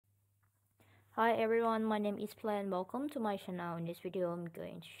Hi everyone, my name is Plan. Welcome to my channel. In this video, I'm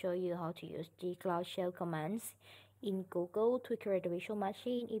going to show you how to use the Cloud Shell commands in Google to create a virtual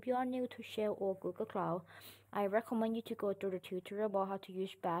machine. If you are new to Shell or Google Cloud, I recommend you to go through the tutorial about how to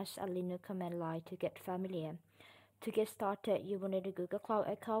use Bash and Linux command line to get familiar. To get started, you will need a Google Cloud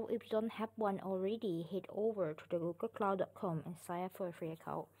account. If you don't have one already, head over to the googlecloud.com and sign up for a free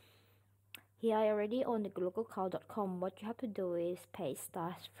account. Here I already on the googlecloud.com. What you have to do is pay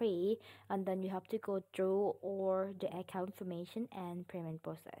start free, and then you have to go through all the account information and payment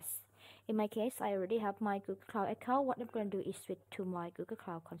process. In my case, I already have my Google Cloud account. What I'm going to do is switch to my Google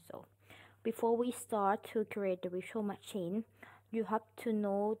Cloud console. Before we start to create the virtual machine, you have to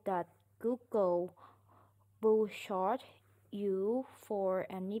know that Google will charge you for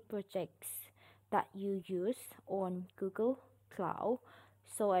any projects that you use on Google Cloud.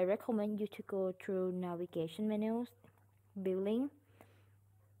 So I recommend you to go through navigation menus, billing,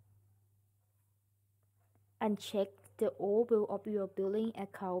 and check the overview of your billing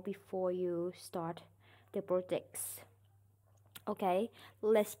account before you start the projects. Okay,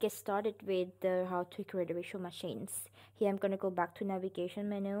 let's get started with how to create the virtual machines. Here I'm gonna go back to navigation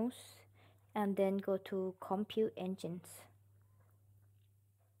menus and then go to compute engines.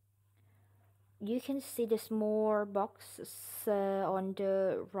 You can see the small box on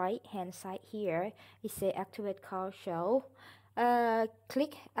the right hand side here. It says activate Cloud Shell.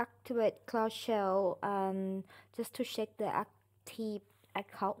 Click activate Cloud Shell, and just to check the active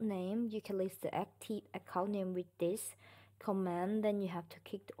account name, you can list the active account name with this command. Then you have to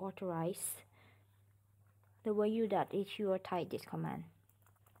click the authorize. The way you do that is you type this command.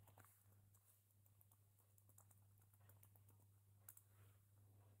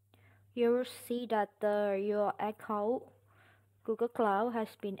 You will see that your account Google Cloud has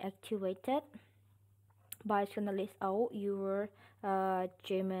been activated. By it's gonna list out your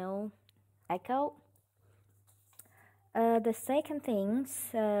Gmail account. The second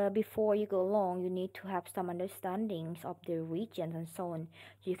things, before you go along, you need to have some understandings of the regions and so on.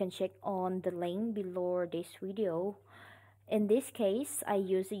 You can check on the link below this video. In this case, I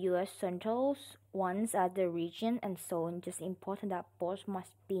use the US Central ones as the region and zone. Just important that both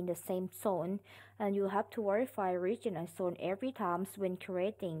must be in the same zone, and you have to verify region and zone every time when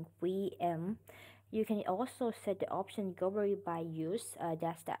creating VM. You can also set the option governed by use,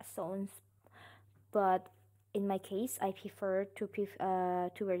 that's that zones. But in my case, I prefer to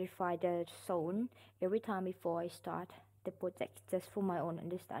verify the zone every time before I start the project, just for my own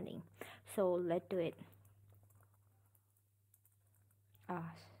understanding. So let's do it.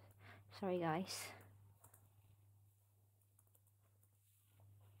 Sorry guys.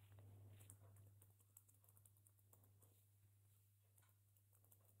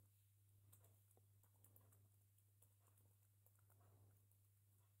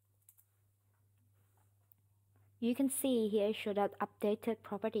 You can see here show that updated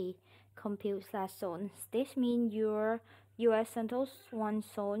property compute/zones. This means your US Central 1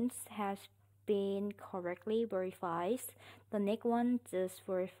 zones has been correctly verified. The next one, just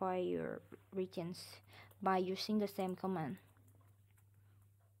verify your regions by using the same command.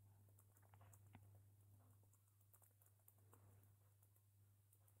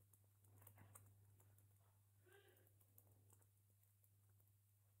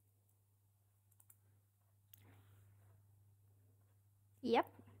 Yep,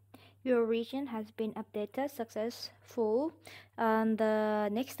 your region has been updated successful. And the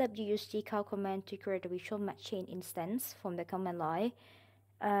next step, you use gcloud command to create a virtual machine instance from the command line,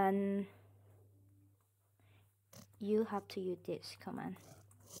 and you have to use this command.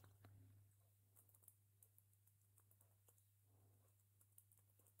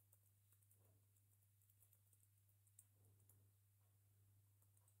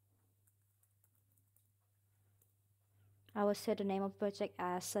 I will set the name of project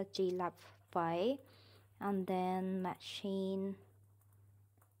as glab 5, and then machine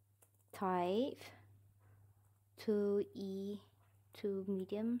type 2E 2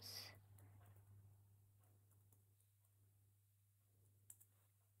 mediums,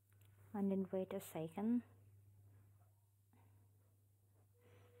 and then wait a second.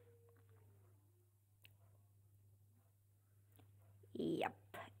 Yep,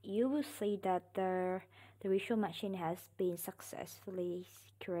 you will see that the virtual machine has been successfully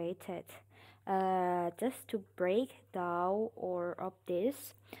created. Just to break down or of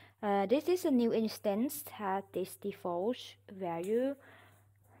this, this is a new instance has this default value.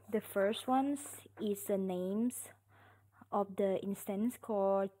 The first one is the names of the instance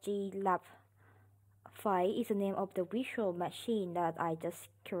called glab 5 is the name of the virtual machine that I just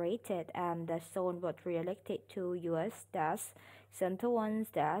created, and the zone was related to US dash Central 1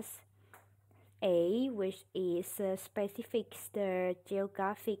 dash A, which is specifies the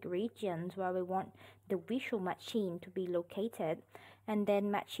geographic regions where we want the visual machine to be located. And then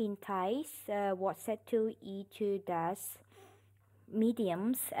machine types was set to E2 dash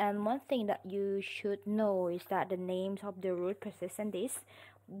mediums. And one thing that you should know is that the names of the root process and this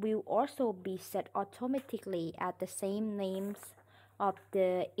will also be set automatically at the same names of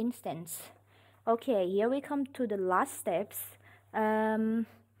the instance. Okay, here we come to the last steps. The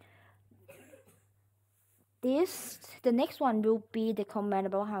next one will be the command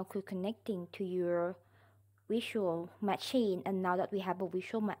about how to connecting to your visual machine. And now that we have a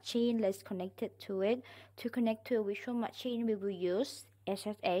visual machine, let's connect it to it. To connect to a visual machine, we will use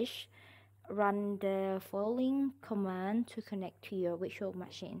SSH. Run the following command to connect to your visual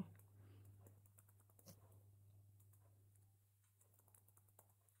machine.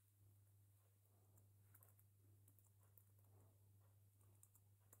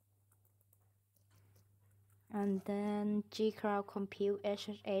 And then gcloud compute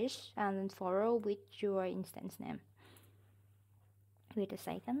SSH and then follow with your instance name. Wait a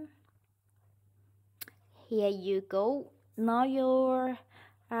second. Here you go. Now you're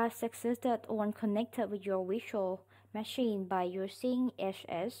succeeded or connected with your visual machine by using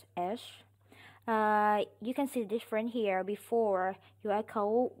SSH. You can see the difference here. Before, your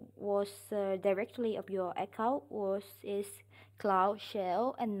account was directly of your account is Cloud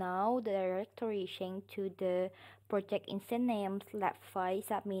Shell, and now the directory changed to the project instance name lab5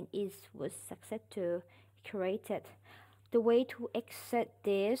 admin was successfully created. The way to exit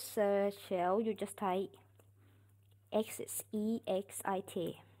this shell, you just type exit.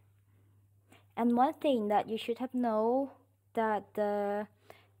 And one thing that you should have known that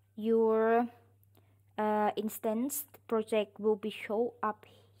your instance project will be show up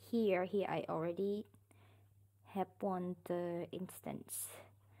here. I already have one the instance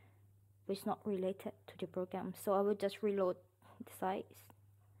which is not related to the program, so I will just reload the sites.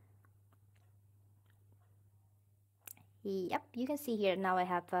 Yep, you can see here now I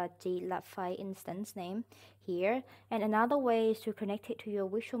have a glab5 instance name here. And another way is to connect it to your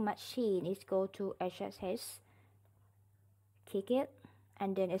virtual machine is go to SSH, click it,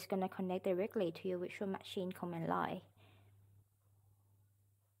 and then it's gonna connect directly to your virtual machine command line.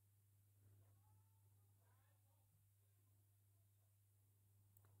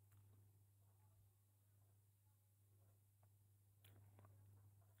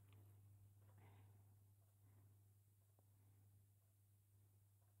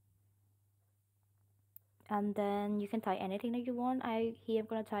 And then you can type anything that you want. I'm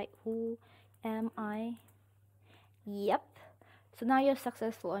gonna type who am I. Yep. So now you're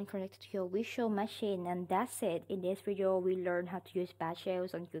successful and connected to your visual machine, and that's it. In this video, we learned how to use Bash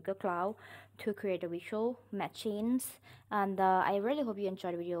shells on Google Cloud to create the visual machines. And I really hope you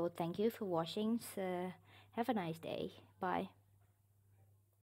enjoyed the video. Thank you for watching. So have a nice day. Bye.